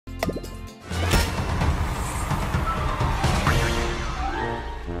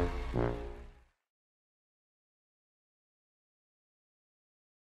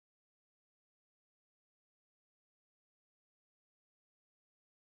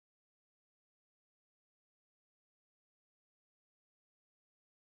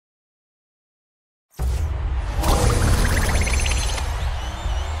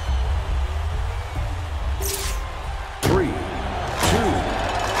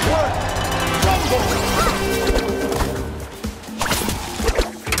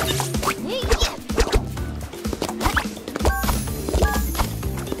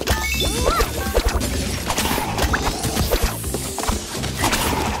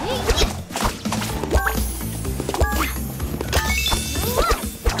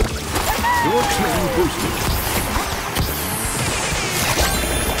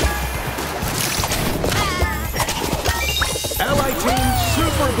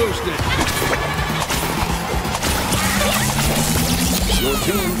boosted. Your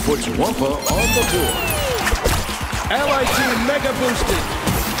team puts Wumpa on the board. Allied team mega boosted.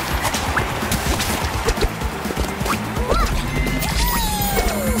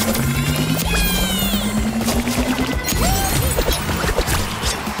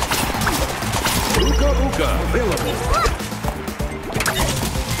 Uka Uka available.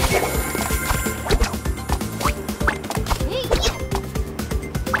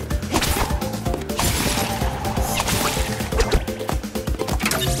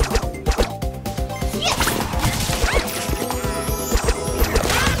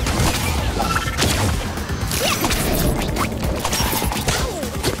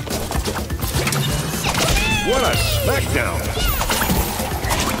 What a smackdown!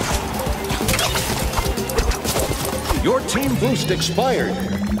 Your team boost expired.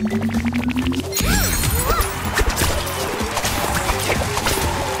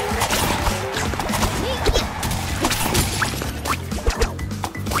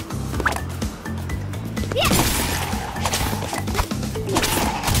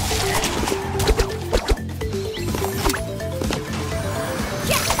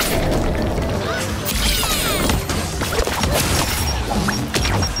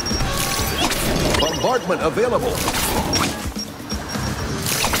 Bombardment available.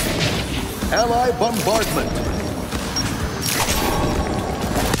 Ally bombardment.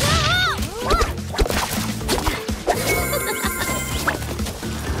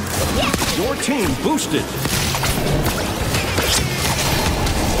 Your team boosted.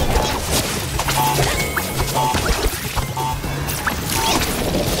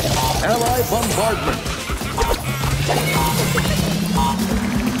 Ally bombardment.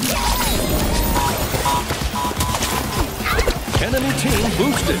 Enemy team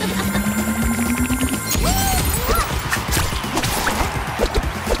boosted.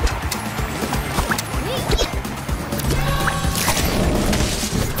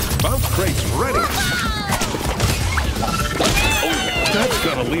 Bounce crates ready. Oh, that's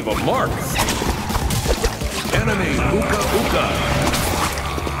gonna leave a mark. Enemy Uka Uka.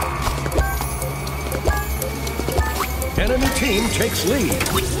 Enemy team takes lead.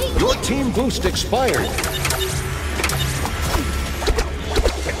 Your team boost expired.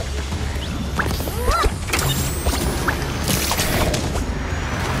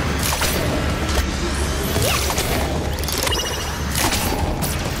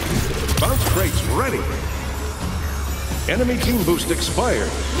 Bounce crates ready. Enemy team boost expired.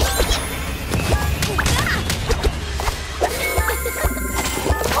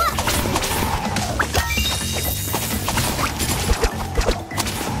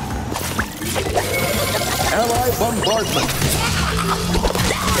 Ally bombardment.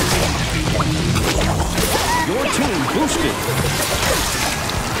 Your team boosted.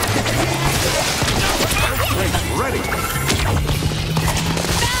 Bounce crates ready.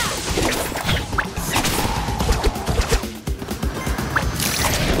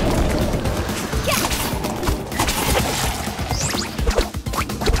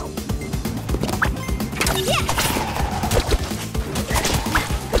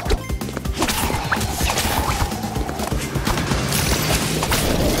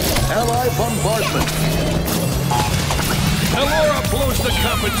 Ally bombardment. Elora blows the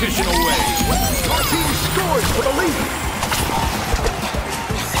competition away. Our team scores for the lead.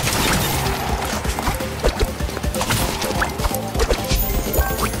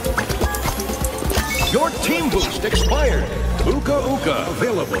 Your team boost expired. Uka Uka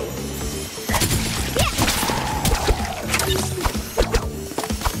available.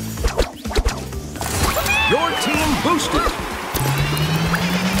 Your team boosted.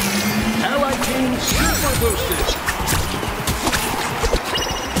 Allied team super boosted.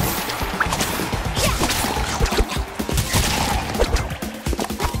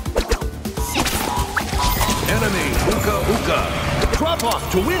 Enemy Uka Uka. Drop off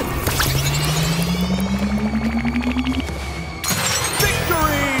to win.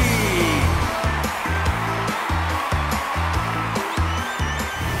 Victory!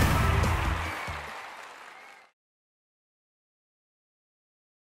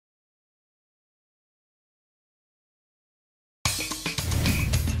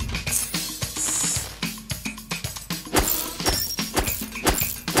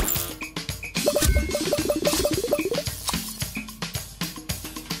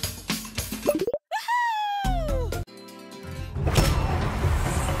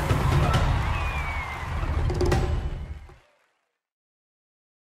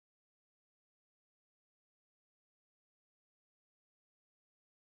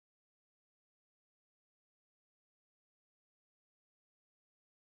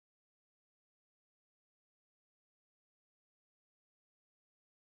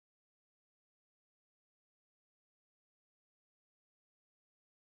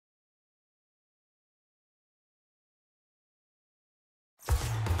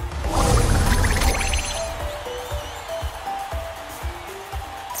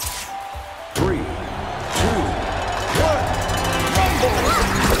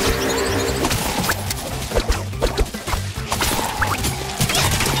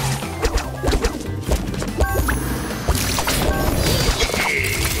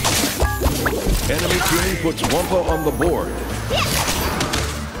 puts Wumpa on the board.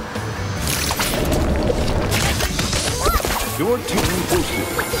 Your team boosted.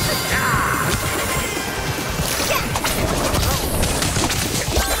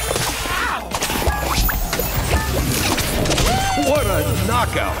 What a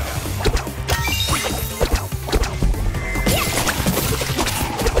knockout!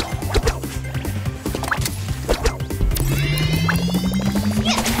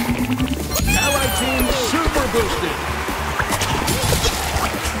 Allied team super boosted.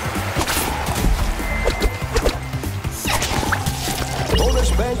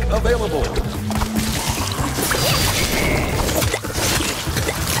 Bonus bank available.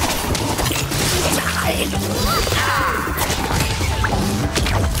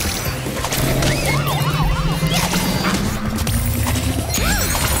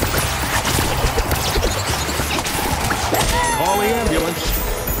 Call the ambulance.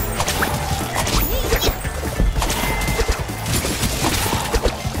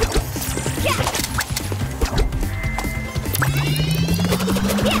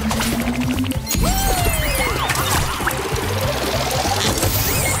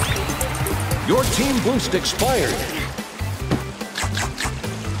 Your team boost expired.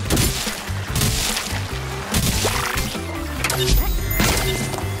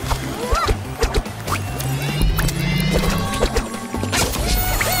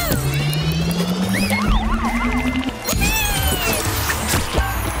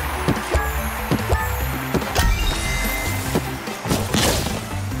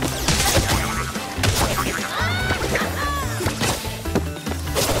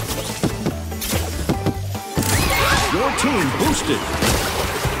 Your team boosted.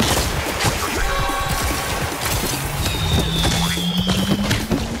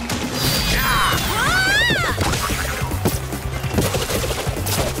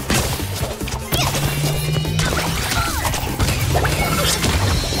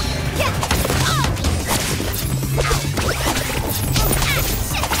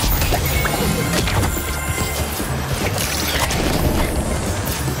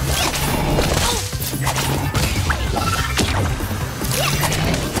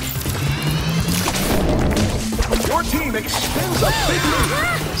 Your team extends a big lead.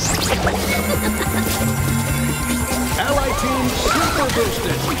 Allied team super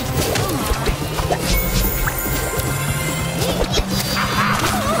boosted.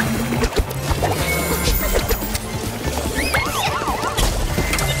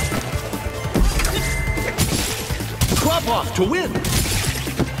 Drop off to win.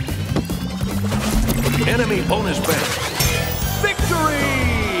 Enemy bonus bank. Victory!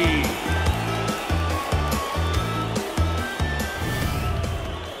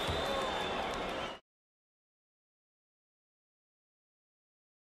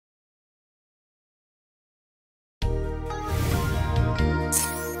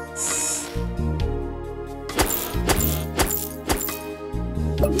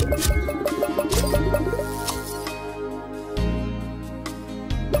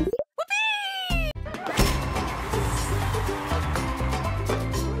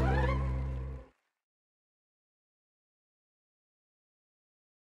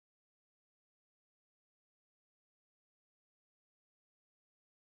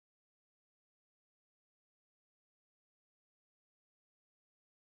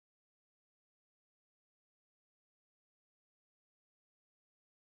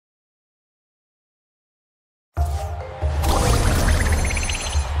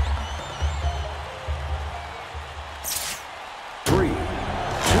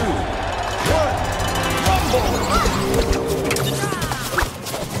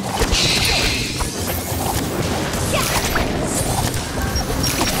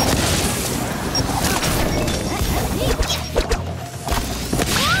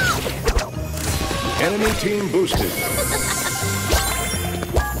 Enemy team boosted.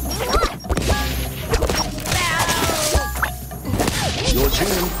 Your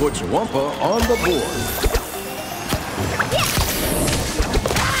team puts Wumpa on the board.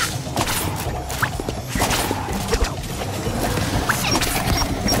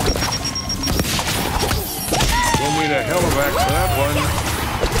 Don't need a helivac for that one.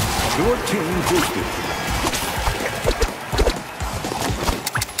 Your team boosted.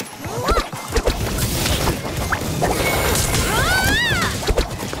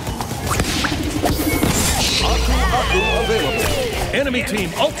 Available. Enemy team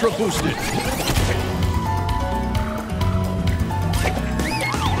ultra boosted.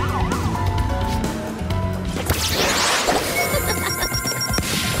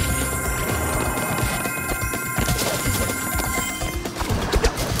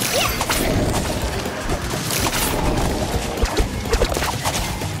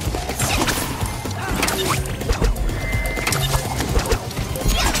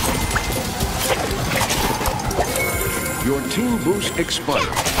 Your team boost expired.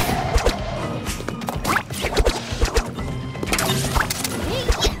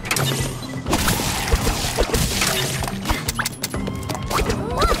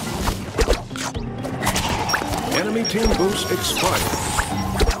 Enemy team boost expired.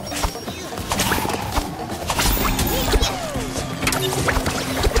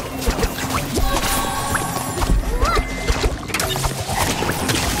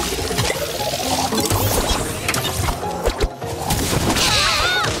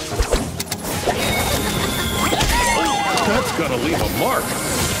 That's gonna leave a mark.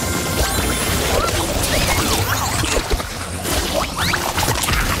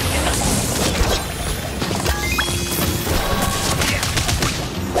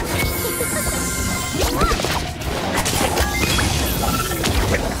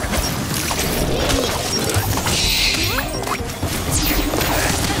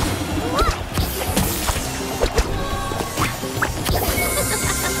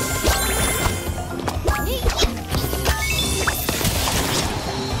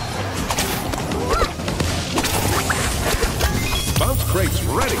 Bounce crates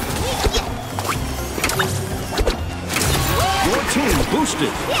ready. Your team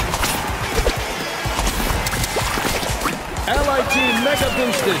boosted. Allied team mega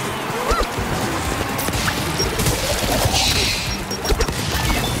boosted.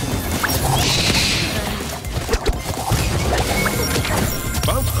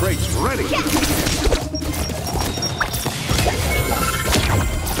 Bounce crates ready.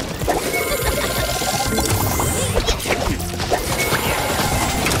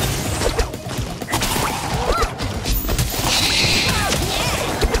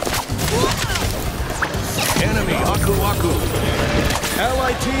 Enemy Aku Aku.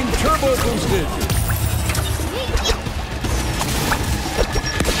 Allied team turbo boosted.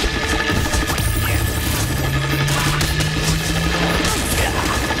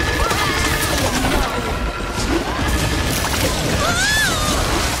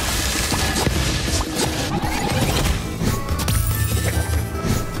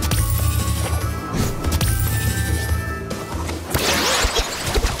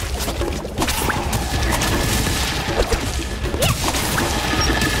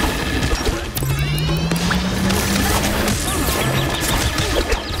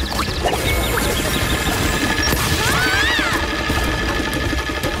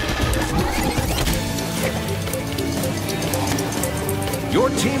 Your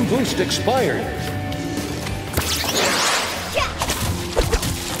team boost expired.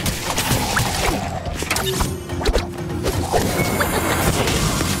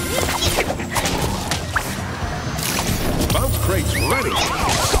 Bounce crates ready.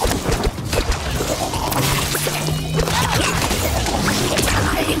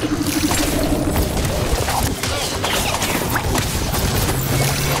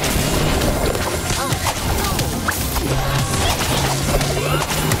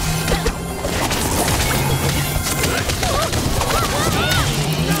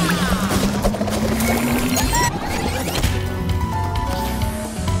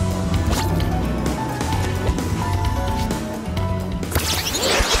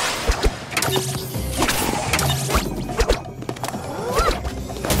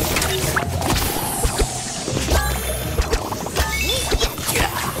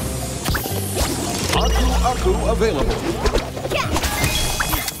 Aku available.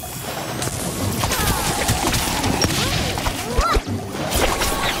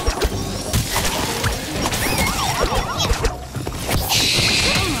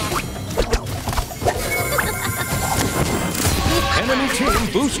 Enemy team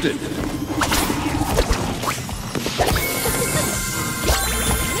boosted.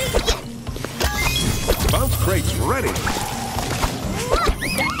 Bounce crates ready.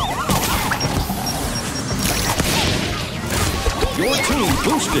 Your team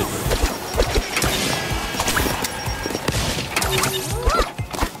boosted.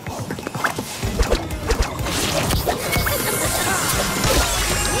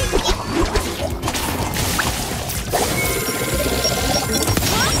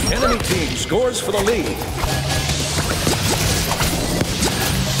 Enemy team scores for the lead.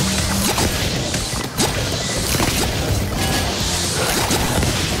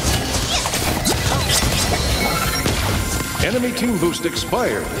 Enemy team boost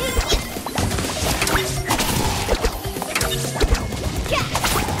expired.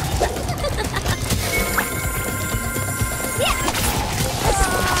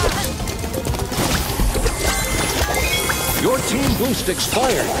 Your team boost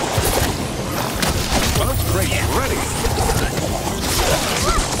expired. Bounce crate ready.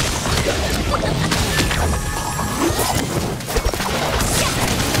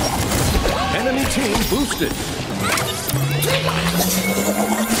 boosted.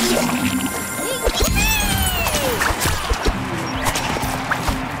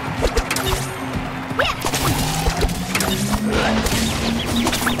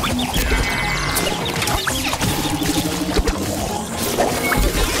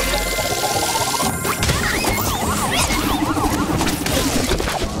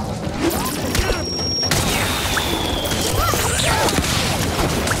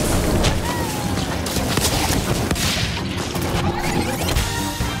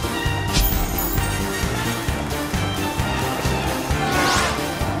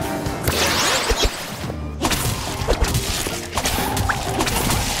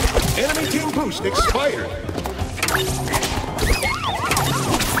 Enemy team boost expired.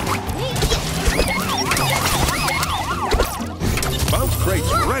 Bounce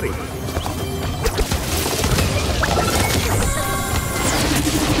crates ready.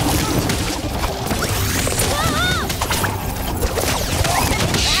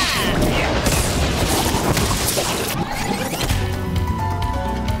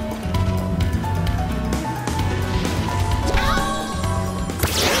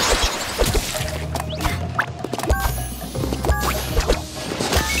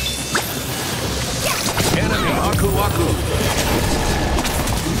 Aku Aku.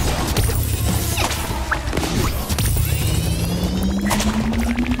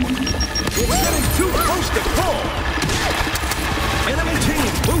 It's getting too close to pull. Enemy team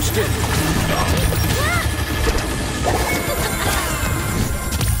boosted.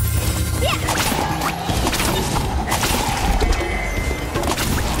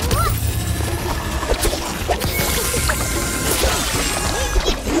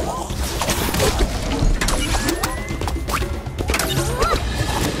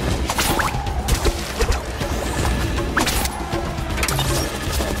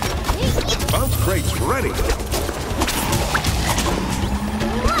 Bounce crates ready.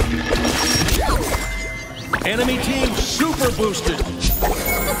 Enemy team super boosted.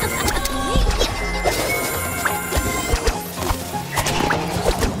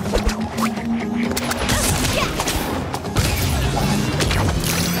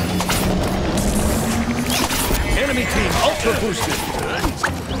 Enemy team ultra boosted.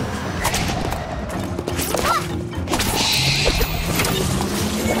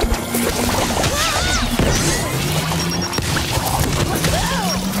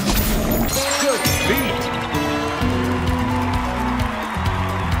 Good beat.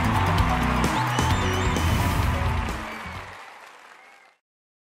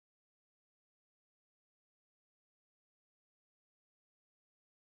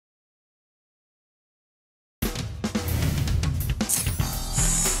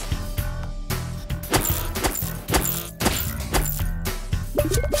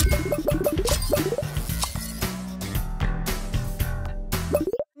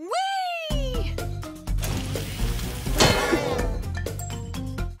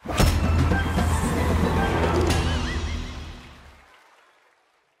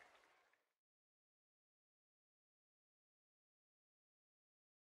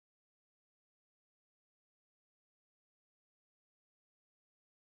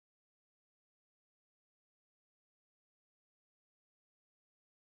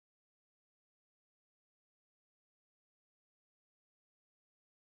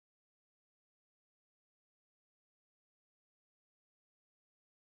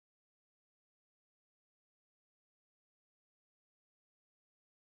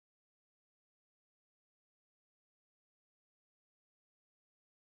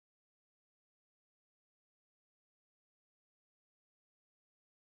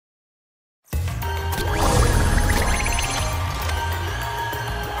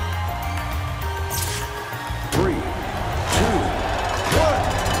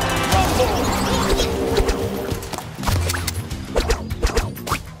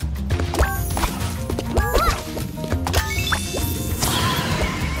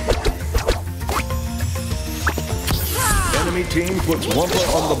 Enemy team puts Wumpa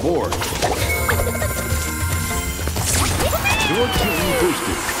on the board. Your team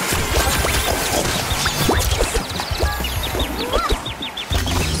boosted.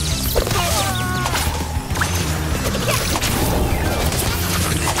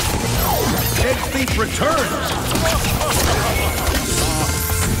 Dead Thief returns.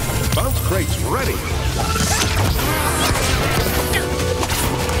 Bounce crates ready.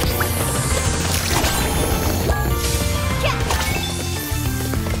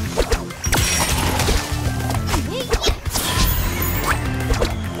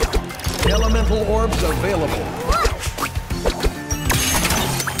 Elemental orbs available.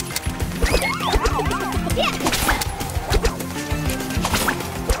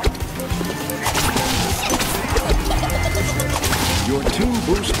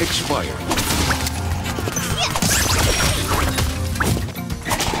 expired.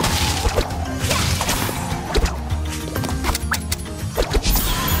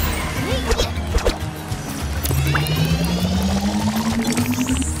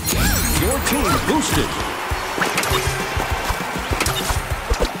 Your team boosted.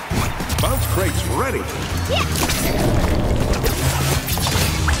 Bounce crates ready.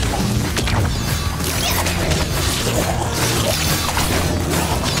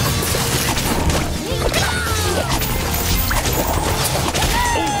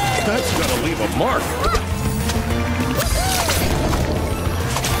 That's gonna leave a mark.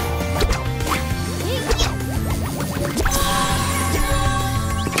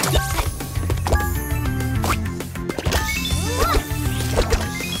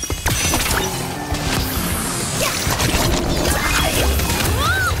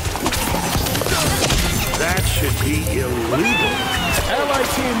 That should be illegal. Allied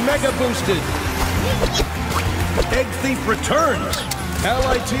team mega boosted. Egg Thief returns.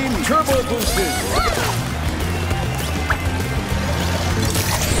 Allied team turbo boosted.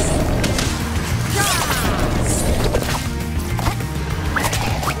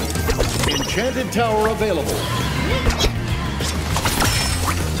 Enchanted Tower available.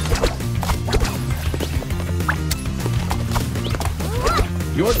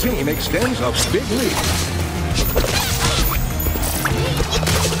 Your team extends a big lead.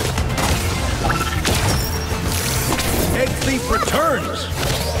 Egg Thief returns.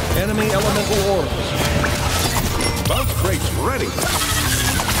 Enemy elemental orbs. Bounce crates ready.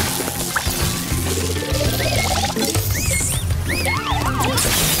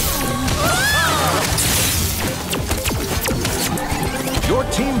 Your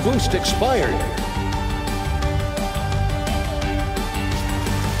team boost expired.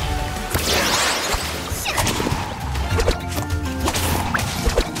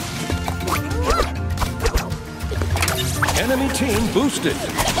 Enemy team boosted.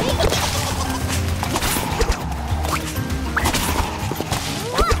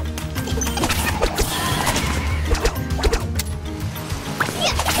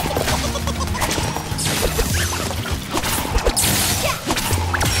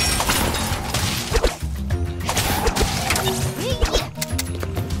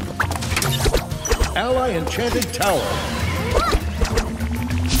 Ally Enchanted Tower.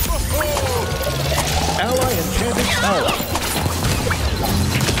 Ally Enchanted Tower.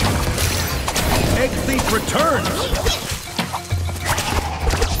 Egg Thief returns.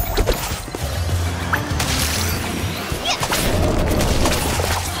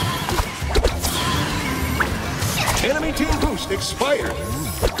 Enemy team boost expired.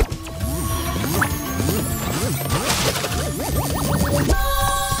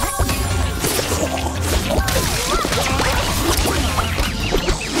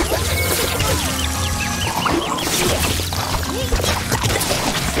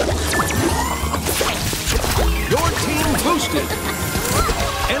 Your team boosted.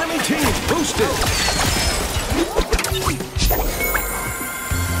 Enemy team boosted.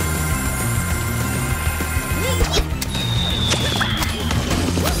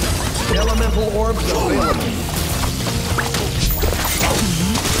 Elemental orbs available.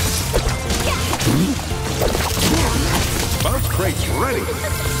 Bounce crates ready.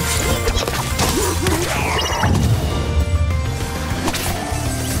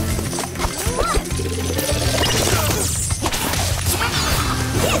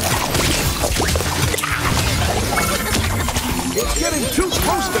 It's getting too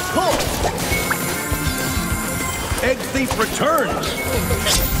close to call. Egg Thief returns.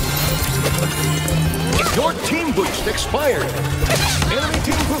 Your team boost expired. Enemy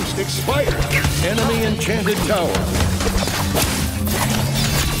team boost expired. Enemy Enchanted Tower.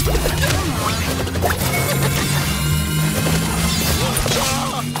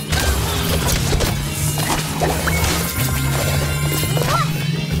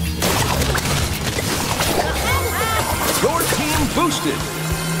 Your team boosted.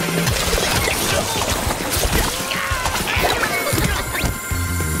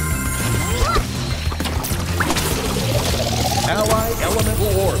 Ally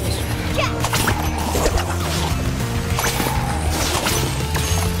elemental orbs.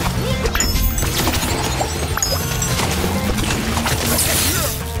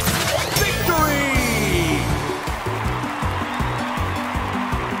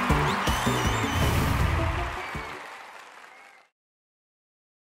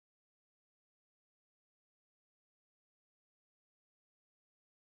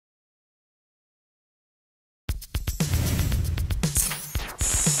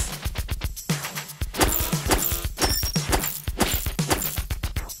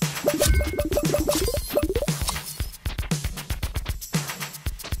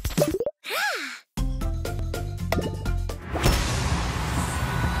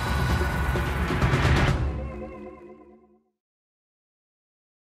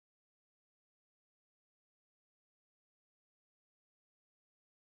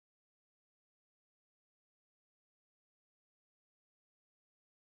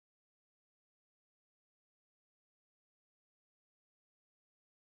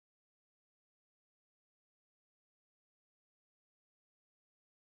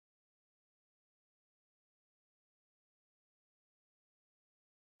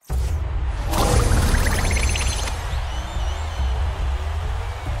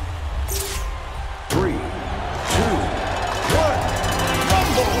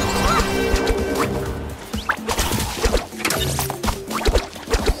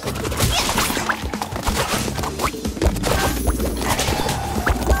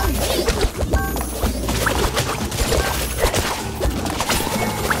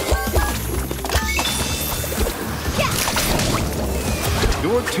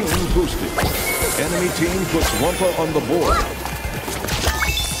 boosted. Enemy team puts Wumpa on the board.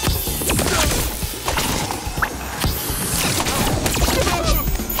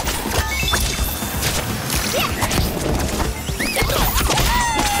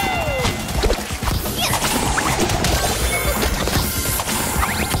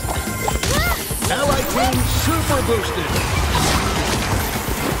 Allied team super boosted.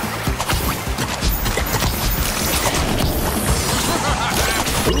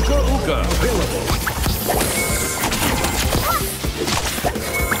 Uka Uka available.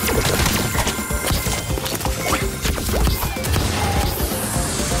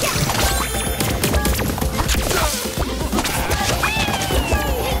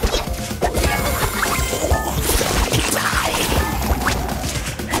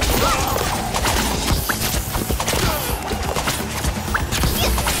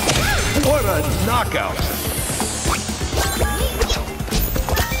 What a knockout!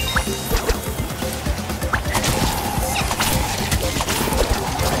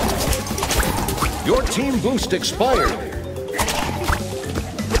 Your team boost expired.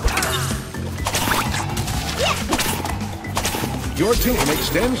 Your team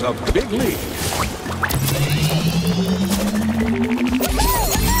extends a big lead.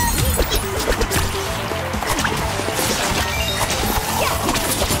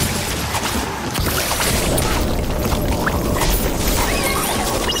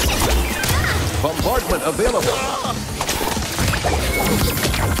 Bombardment available.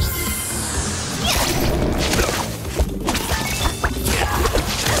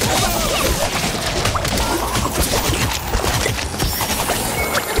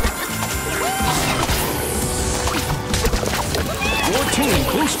 Your team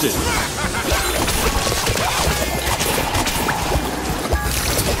boosted.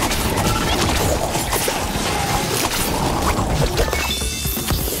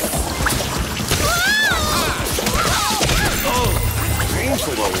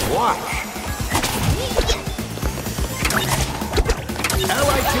 Painful to watch.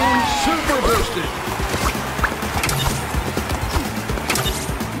 Allied team super boosted.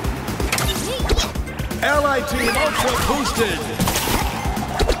 Allied team ultra boosted.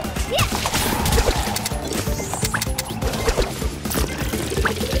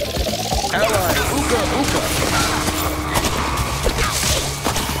 Allied Uka Uka.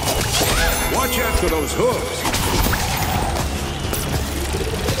 Watch out for those hooves.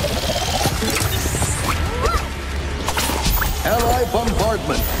 Ally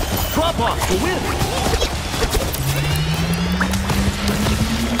bombardment. Drop off to win.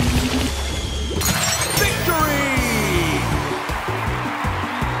 Victory!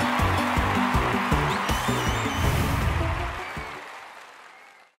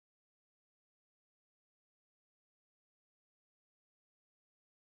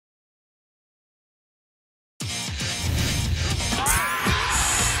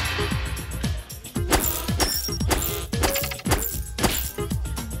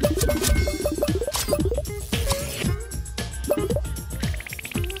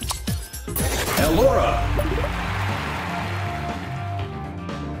 Elora.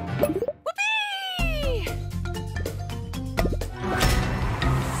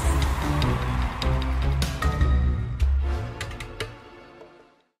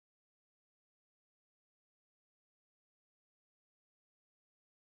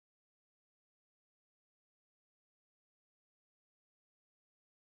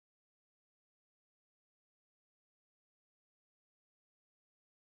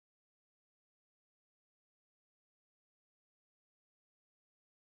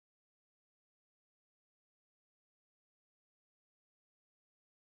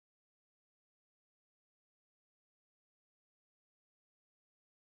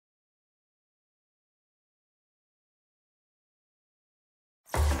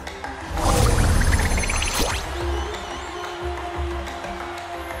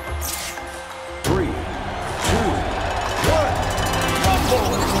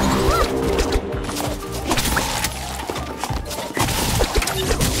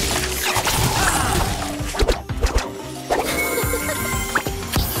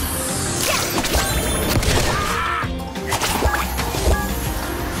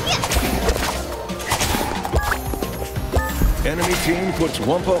 Enemy team puts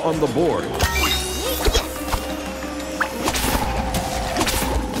Wumpa on the board.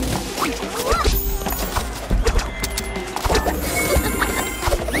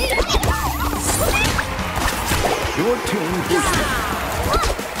 Your team boosted.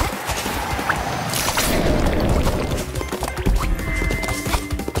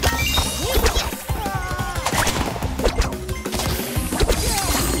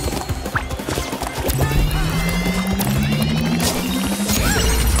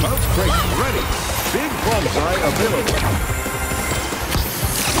 crates ready. Big bonsai available.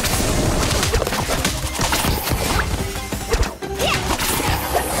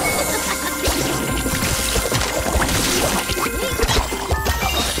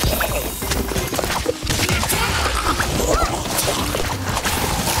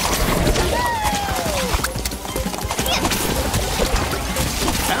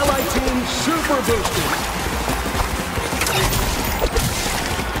 Super boosted.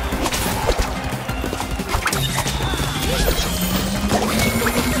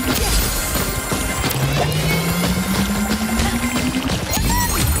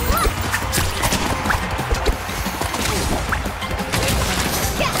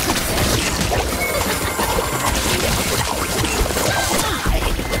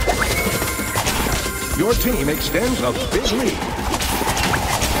 Your team extends a big lead.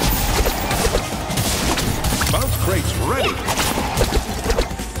 Bounce crates ready.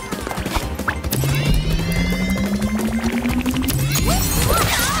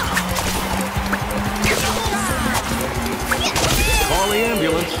 Call the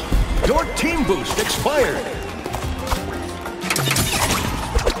ambulance. Your team boost expired.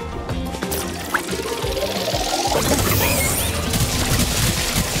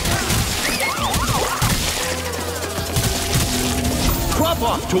 Crop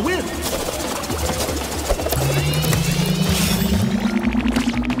off to win.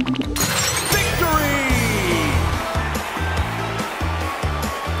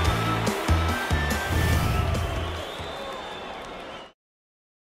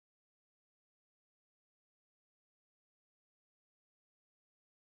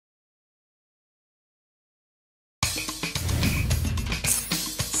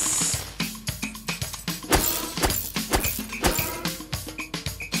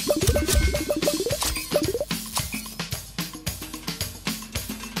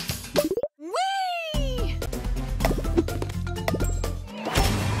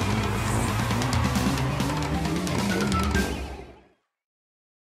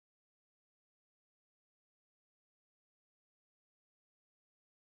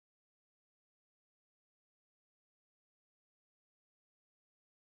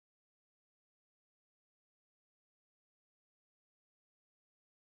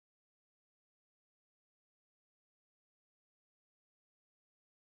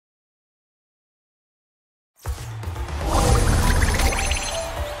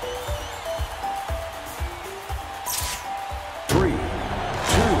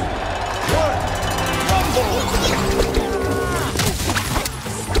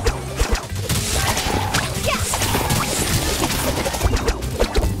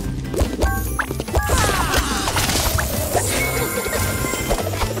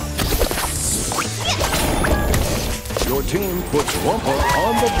 Your team puts Wumpa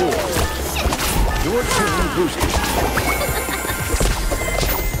on the board. Your team boosted.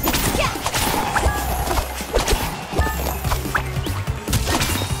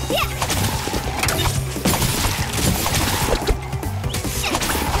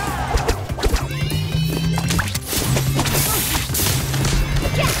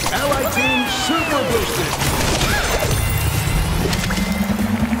 Allied team super boosted.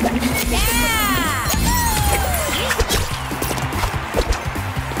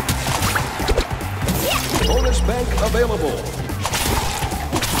 Bonus bank available.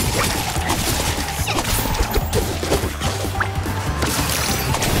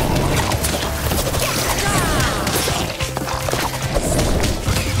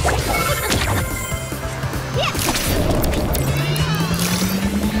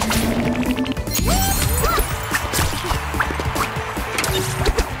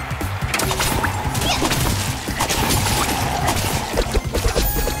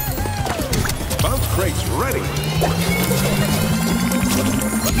 Crates ready.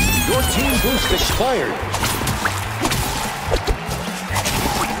 Your team boost expired.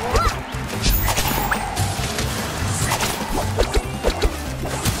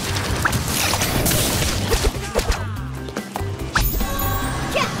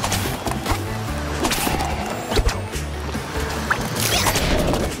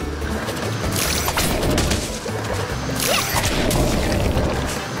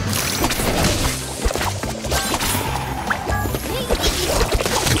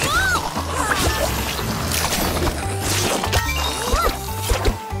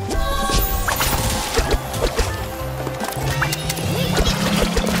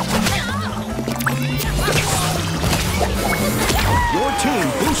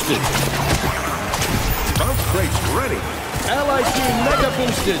 boosted. Bounce crates ready. Allied team mega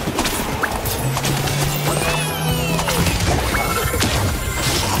boosted.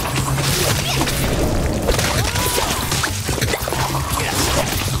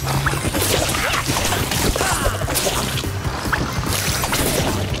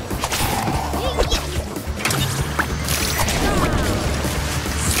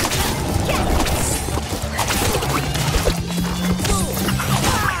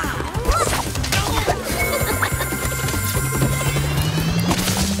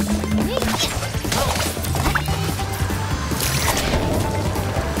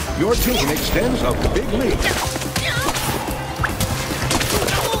 Your team extends a big lead.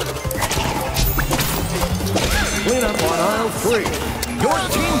 Clean up on aisle 3. Your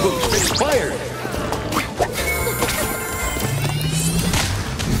team boost expired.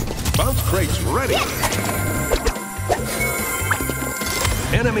 Bounce crates ready.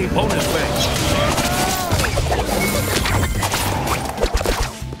 Enemy bonus bank.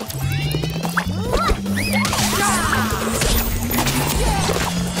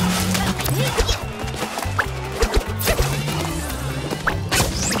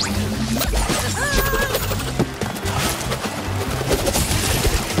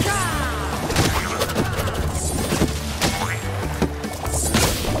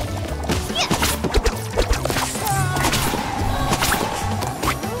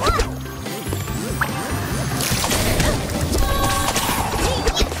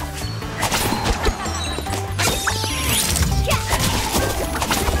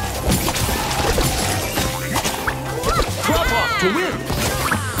 To win.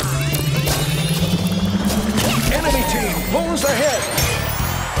 Enemy team pulls ahead.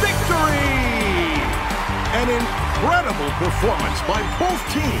 Victory! An incredible performance by both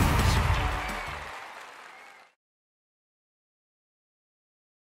teams.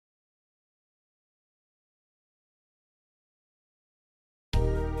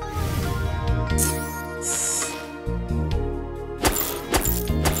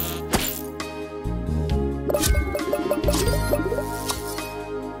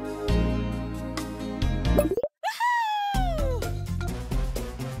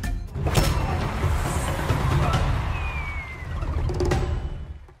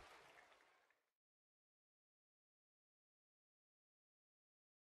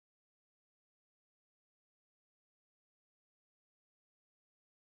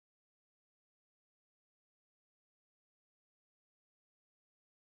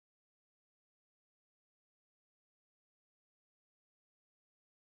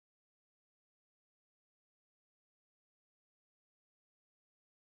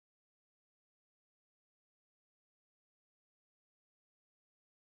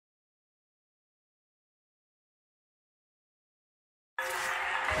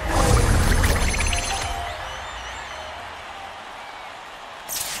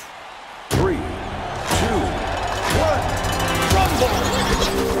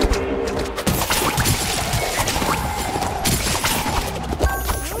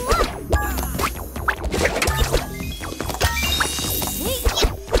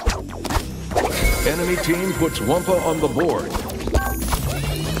 Enemy team puts Wumpa on the board.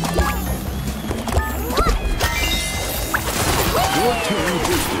 Your team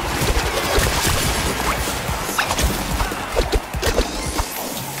boosted.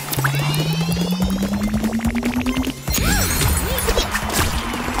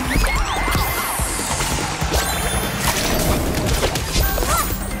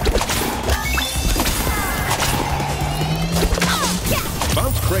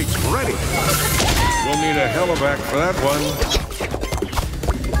 Bounce crates ready. We'll need a helivac for that one.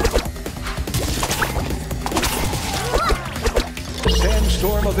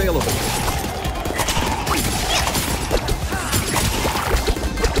 Sandstorm available.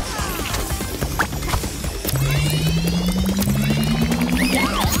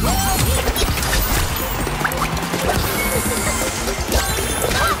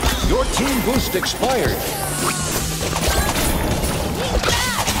 Your team boost expired.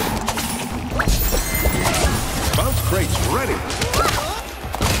 Bounce crates ready.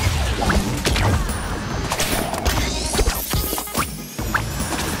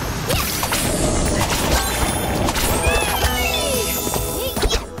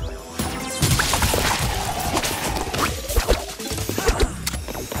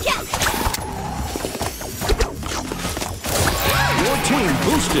 Your team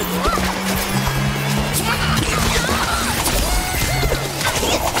boosted.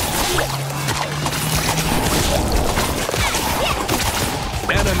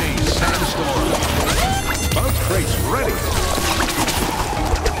 Enemy sandstorm. Bounce crates ready.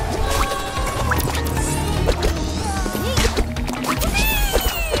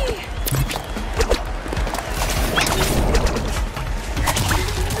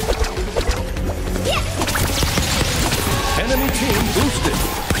 Enemy team boosted.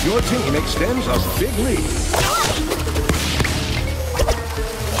 Your team extends a big lead.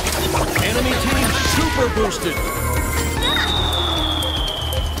 Enemy team super boosted.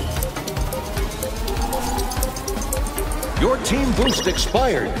 Your team boost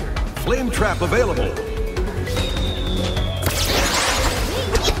expired. Flame trap available.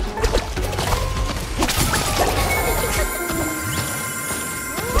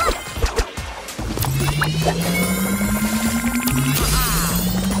 What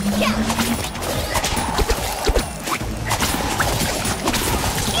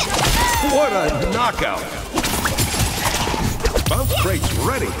a knockout! Bounce breaks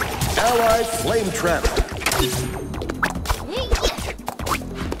ready. Ally Flame Trap.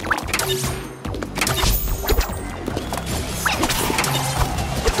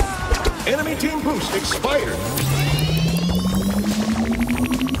 Enemy team boost expired.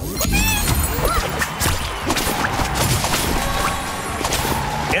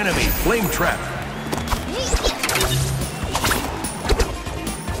 Enemy Flame Trap.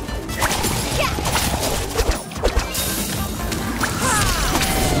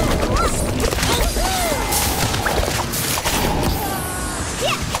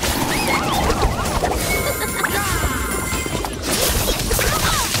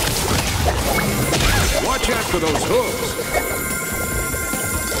 Watch out for those hooves.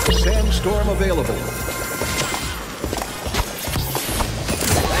 Sandstorm available.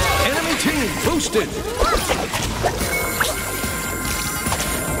 Enemy team boosted.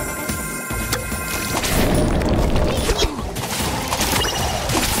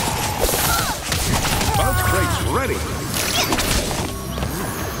 Bounce breaks ready.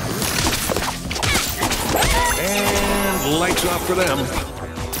 And lights off for them.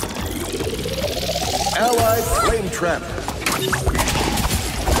 Allied Flame Trap.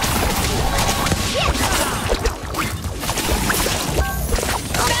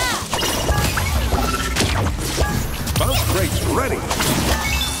 Bounce breaks ready.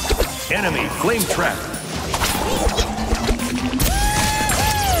 Enemy Flame Trap.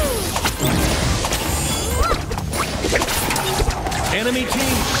 Enemy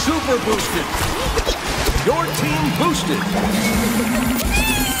team super boosted. Your team boosted.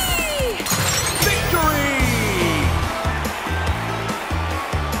 Victory!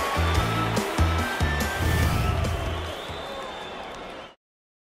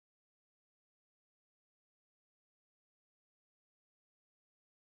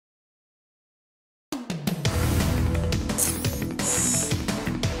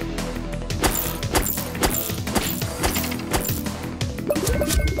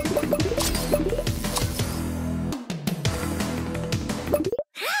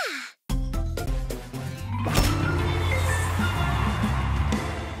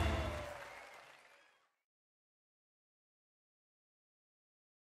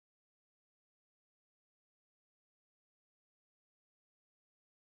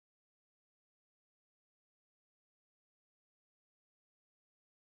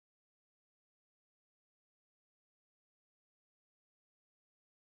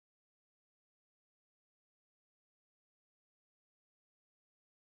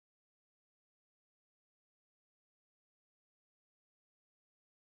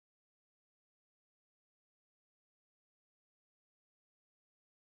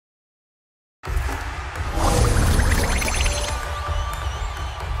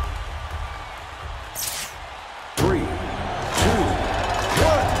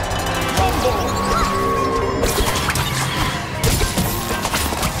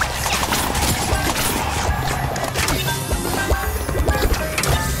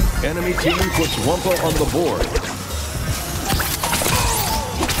 Enemy team puts Wumpo on the board.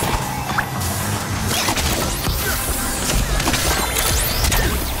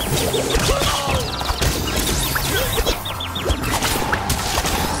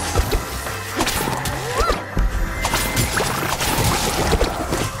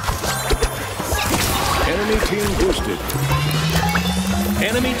 Enemy team boosted.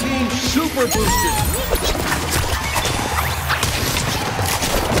 Enemy team super boosted.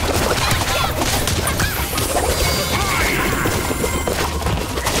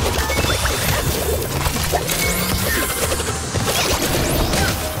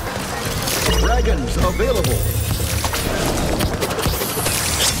 Dragons available.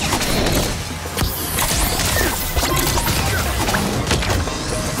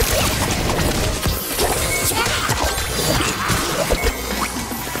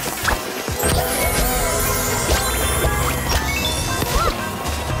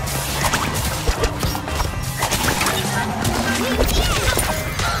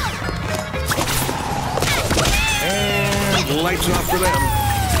 And lights off for them.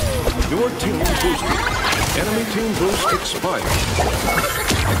 Your team boosted. Enemy team boost expired.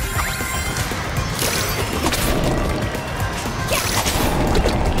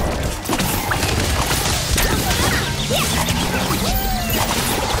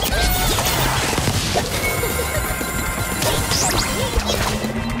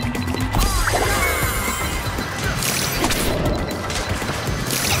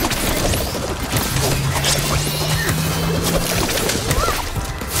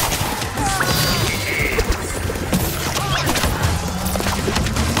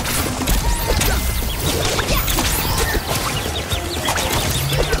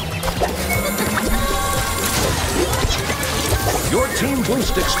 team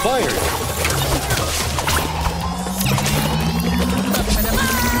boost expired.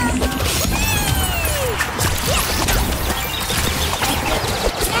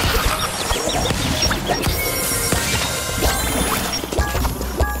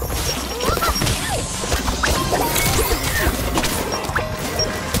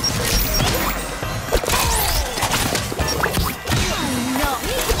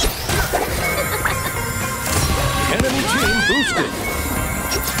 Enemy team boosted.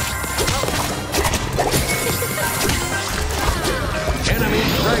 Enemy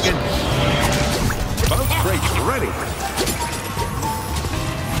dragon. Bounce crates ready.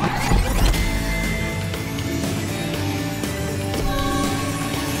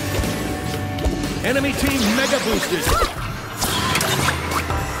 Enemy team mega boosted.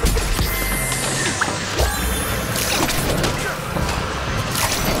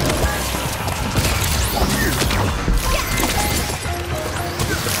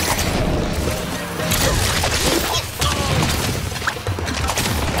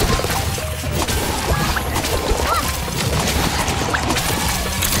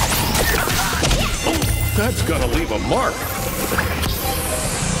 That's gonna leave a mark.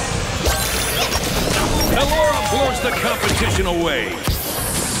 Elora blows the competition away.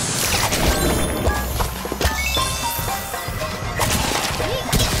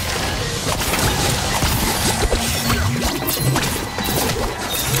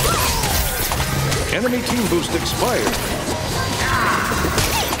 Enemy team boost expired.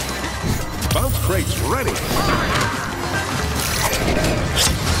 Bounce crates ready.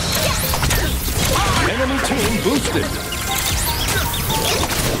 Enemy team boosted.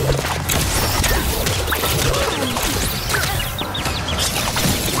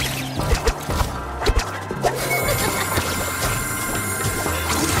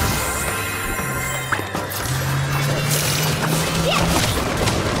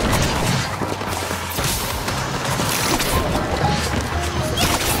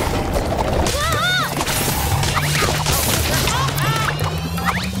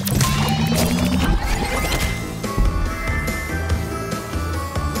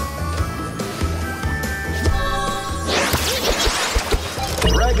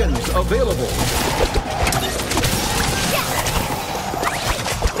 Dragons available.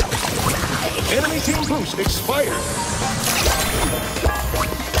 Enemy team boost expired.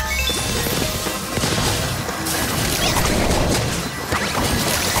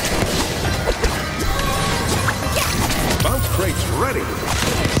 Bounce crates ready.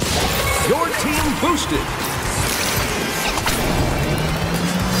 Your team boosted.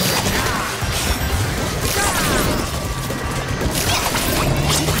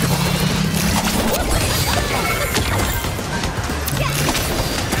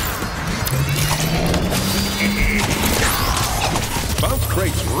 Bounce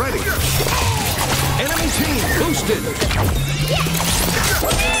crates ready. Enemy team boosted.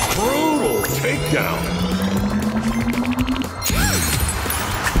 Brutal takedown.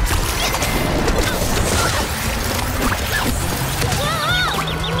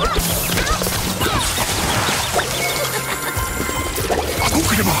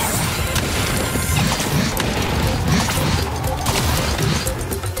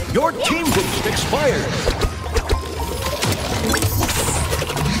 Your team boost expired.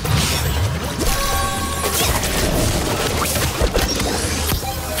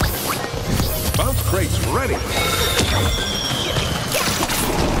 Bounce crates ready.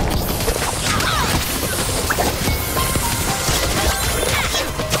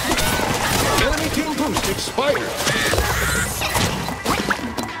 Enemy team boost expired.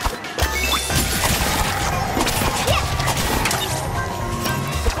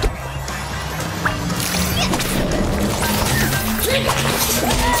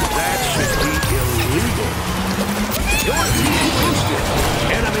 That should be illegal. Your team boosted.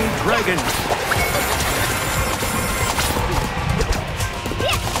 Enemy dragon.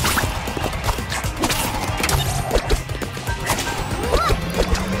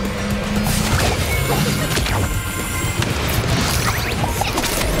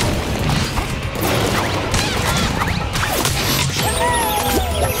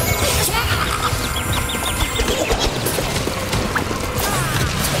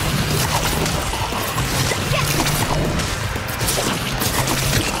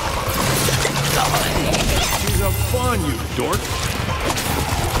 Fun, you dork.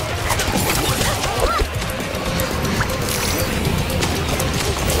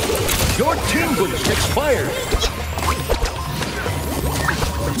 Your team boost expired.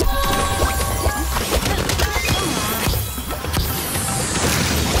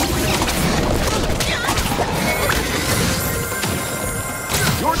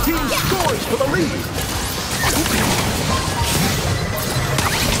 for the lead.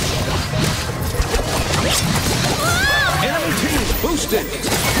 Enemy team boosted.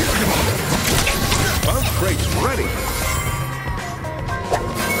 Bounce brakes ready.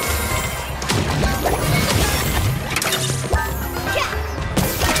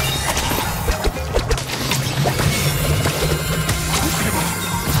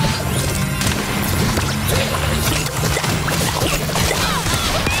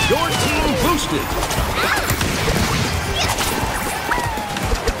 Your team boosted.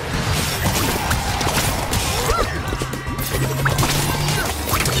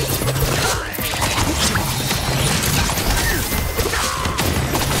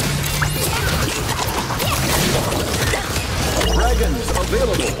 Dragons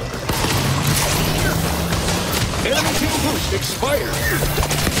available. Enemy team boost expired.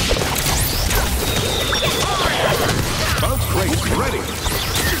 Bounce brakes ready.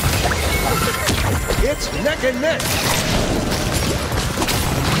 It's neck and neck.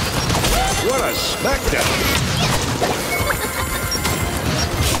 What a smackdown.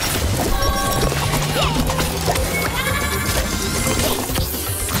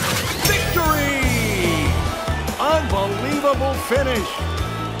 Victory! Unbelievable finish.